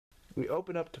We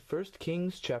open up to 1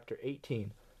 Kings chapter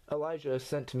 18. Elijah is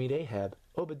sent to meet Ahab.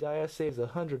 Obadiah saves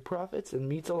 100 prophets and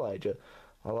meets Elijah.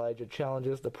 Elijah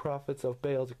challenges the prophets of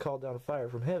Baal to call down fire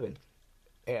from heaven,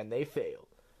 and they fail.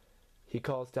 He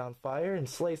calls down fire and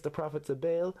slays the prophets of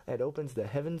Baal and opens the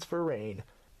heavens for rain.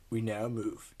 We now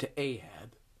move to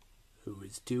Ahab, who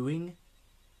is doing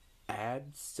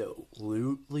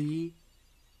absolutely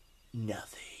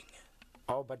nothing.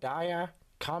 Obadiah,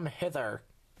 come hither.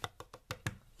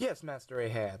 Yes, Master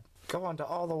Ahab. Go on to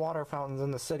all the water fountains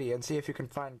in the city and see if you can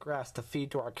find grass to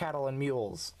feed to our cattle and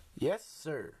mules. Yes,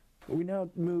 sir. We now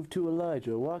move to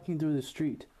Elijah walking through the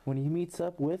street when he meets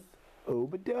up with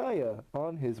Obadiah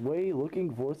on his way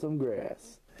looking for some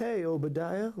grass. Hey,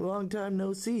 Obadiah, long time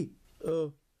no see.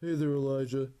 Oh, hey there,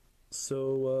 Elijah.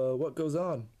 So, what goes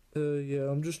on? Yeah,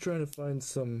 I'm just trying to find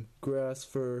some grass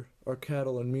for our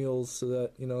cattle and mules so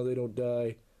that, they don't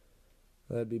die.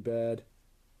 That'd be bad.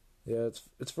 Yeah,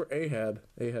 it's for Ahab.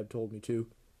 Ahab told me to.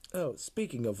 Oh,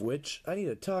 speaking of which, I need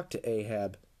to talk to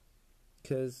Ahab.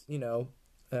 'Cause,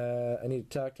 I need to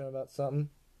talk to him about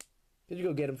something. Could you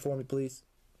go get him for me, please?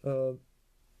 What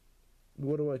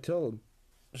do I tell him?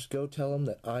 Just go tell him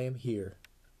that I am here.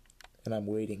 And I'm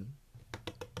waiting.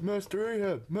 Master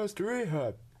Ahab! Master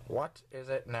Ahab! What is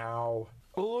it now?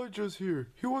 Elijah's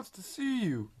here. He wants to see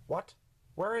you. What?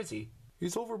 Where is he?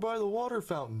 He's over by the water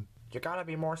fountain. You gotta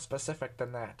be more specific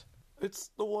than that. It's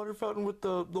the water fountain with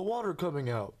the water coming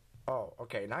out. Oh,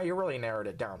 okay, now you really narrowed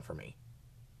it down for me.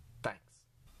 Thanks.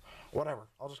 Whatever,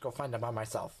 I'll just go find him by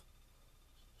myself.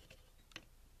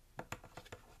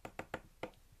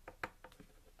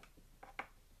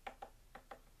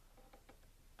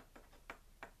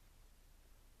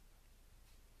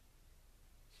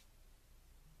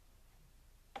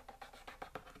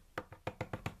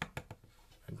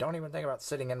 And don't even think about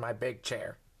sitting in my big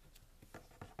chair.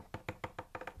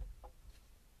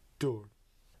 Door.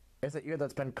 Is it you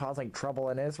that's been causing trouble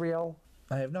in Israel?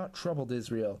 I have not troubled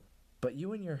Israel, but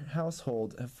you and your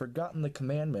household have forgotten the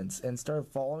commandments and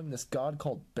started following this god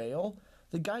called Baal?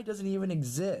 The guy doesn't even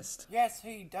exist. Yes,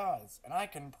 he does, and I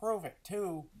can prove it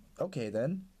too. Okay,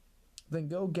 then. Then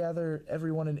go gather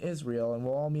everyone in Israel and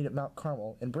we'll all meet at Mount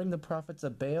Carmel and bring the prophets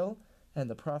of Baal and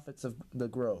the prophets of the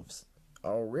groves.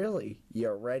 Oh, really?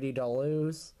 You're ready to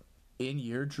lose? In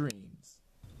your dreams.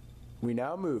 We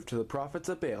now move to the prophets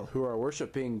of Baal who are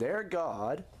worshiping their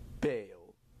god,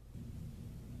 Baal.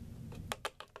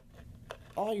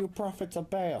 All you prophets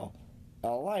of Baal,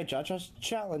 Elijah just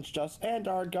challenged us and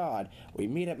our God. We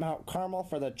meet at Mount Carmel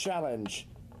for the challenge.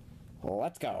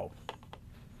 Let's go.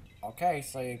 Okay,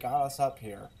 so you got us up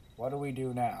here. What do we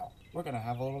do now? We're gonna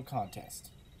have a little contest.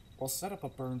 We'll set up a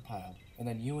burn pile, and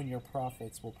then you and your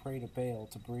prophets will pray to Baal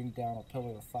to bring down a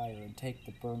pillar of fire and take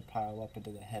the burn pile up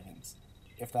into the heavens.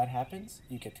 If that happens,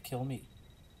 you get to kill me.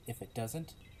 If it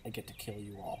doesn't, I get to kill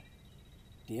you all.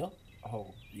 Deal?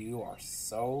 Oh, you are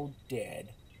so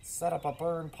dead. Set up a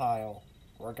burn pile.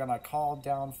 We're gonna call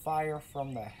down fire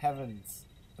from the heavens.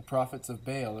 The prophets of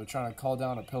Baal are trying to call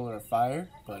down a pillar of fire,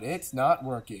 but it's not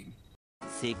working.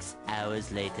 6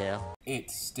 hours later.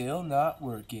 It's still not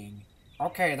working.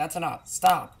 Okay, that's enough.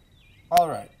 Stop.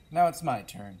 Alright, now it's my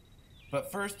turn.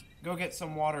 But first, go get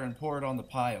some water and pour it on the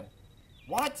pile.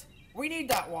 What? We need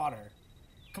that water.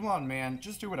 Come on, man.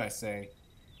 Just do what I say.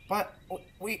 But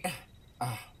we...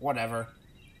 whatever.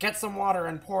 Get some water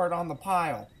and pour it on the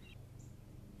pile.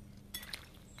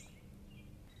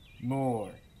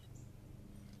 More.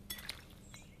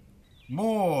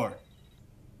 More.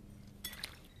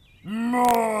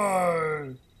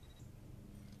 More.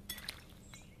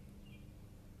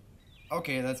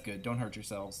 Okay, that's good. Don't hurt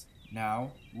yourselves.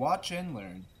 Now, watch and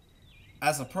learn.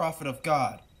 As a prophet of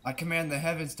God, I command the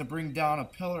heavens to bring down a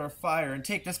pillar of fire and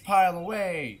take this pile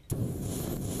away.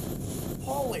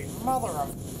 Holy mother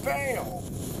of Baal!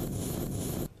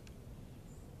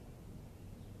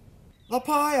 The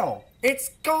pile! It's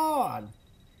gone!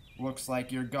 Looks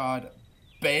like your god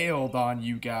bailed on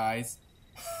you guys.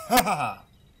 Ha ha ha!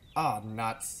 Aw,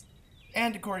 nuts.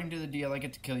 And according to the deal, I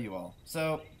get to kill you all.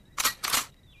 So...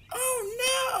 Oh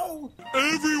no!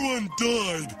 Everyone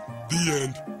died! The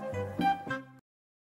end.